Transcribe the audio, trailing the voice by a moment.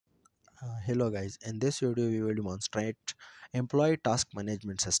Hello guys, in this video we will demonstrate employee task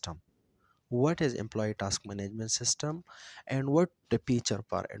management system. What is employee task management system and what the feature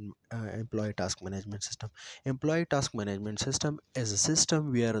for employee task management system? Employee task management system is a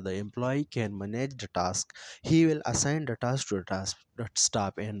system where the employee can manage the task. He will assign the task to the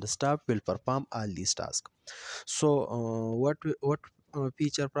staff, and the staff will perform all these tasks. So, what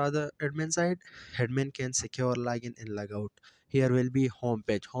feature for the admin side? Admin can secure login and logout. Here will be home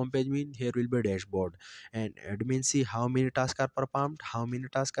page. Home page means here will be dashboard, and admin see how many tasks are performed, how many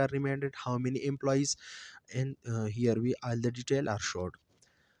tasks are remanded, how many employees, and here we all the detail are showed.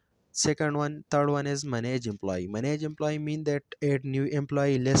 Third one is manage employee. Manage employee mean that add new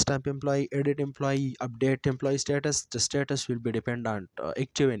employee, list up employee, edit employee, update employee status. The status will be dependent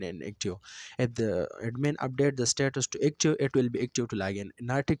active and inactive. If the admin update the status to active, it will be active to login.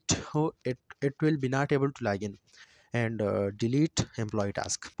 Not active, it will be not able to login. And delete employee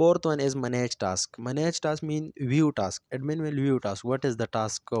task. Fourth one is manage task. Manage task mean view task. Admin will view task. What is the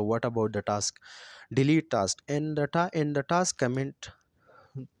task? What about the task? Delete task. And in the task comment,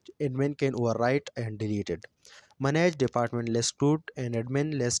 admin can overwrite and delete it. Manage department list root and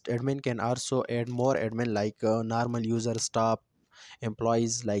admin list. Admin can also add more admin like normal user, staff,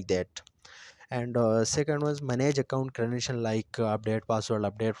 employees, like that. And second was manage account credential like update password,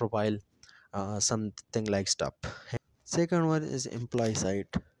 update profile, something like stuff. Second one is employee side.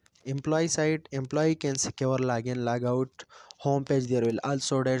 Employee side, employee can secure login, log out. Home page, there will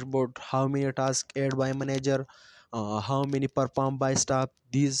also dashboard how many tasks added by manager, how many performed by staff.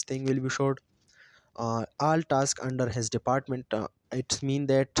 These thing will be showed. All tasks under his department. It's mean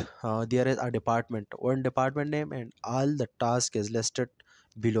that there is a department, one department name, and all the task is listed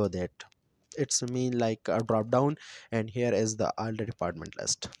below that. It's mean like a drop down, and here is the all the department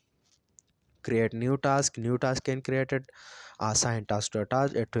list. Create new task can create it. Assign task to a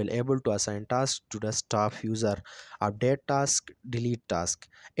task, it will able to assign task to the staff user. Update task, delete task,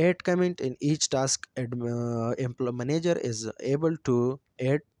 add comment in each task. Manager is able to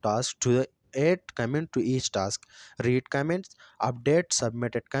add task to the add comment to each task. Read comments, update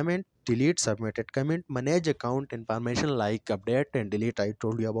submitted comment, delete submitted comment. Manage account information like update and delete. I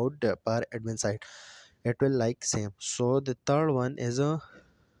told you about the per admin side, it will like same. So the third one is a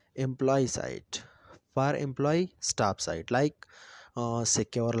employee side. For employee, staff side like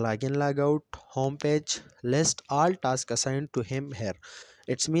secure login, logout, homepage, list all tasks assigned to him here.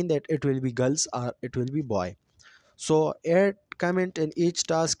 It's mean that it will be girls or it will be boy. So add comment in each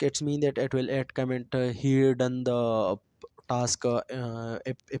task, it's mean that it will add comment, he done the task.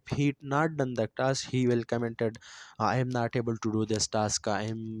 If he not done the task, he will commented, I am not able to do this task, I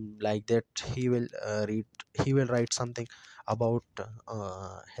am like that. He will he will write something about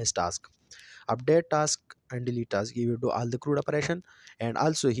his task. Update task and delete task, he will do all the crude operation, and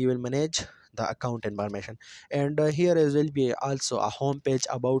also he will manage the account information. And here is will be also a home page,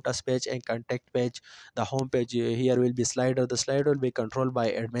 about us page, and contact page. The home page, here will be slider. The slider will be controlled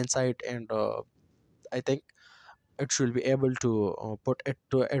by admin side, and I think it should be able to put it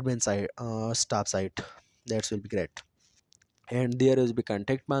to admin side, staff side. That will be great. And there is be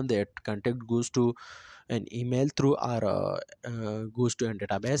contact man, that contact goes to an email through our goes to a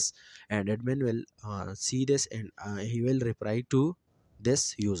database, and admin will see this, and he will reply to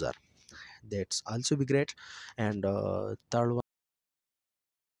this user. That's also be great. And third one,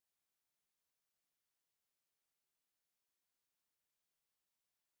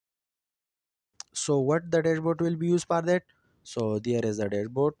 so what the dashboard will be used for that? So there is a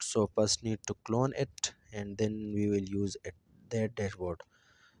dashboard, so first need to clone it, and then we will use it, that dashboard.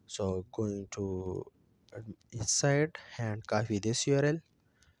 So going to inside and copy this URL,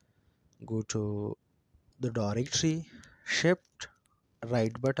 go to the directory, shift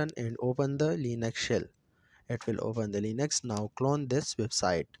right button and open the Linux shell. It will open the Linux. Now clone this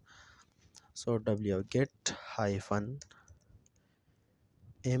website. So wget hyphen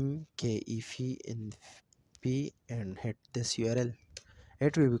mkef in p and hit this URL.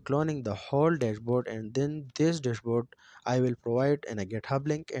 It will be cloning the whole dashboard, and then this dashboard I will provide in a GitHub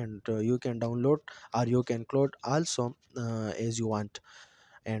link, and you can download or you can clone also as you want.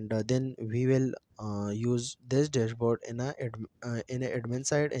 And then we will use this dashboard in a admin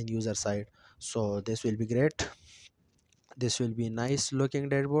side and user side. So this will be great. This will be nice looking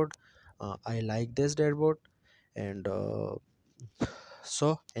dashboard. I like this dashboard. And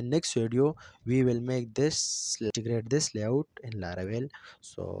so in next video we will make this, integrate this layout in Laravel.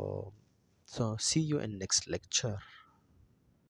 So see you in next lecture.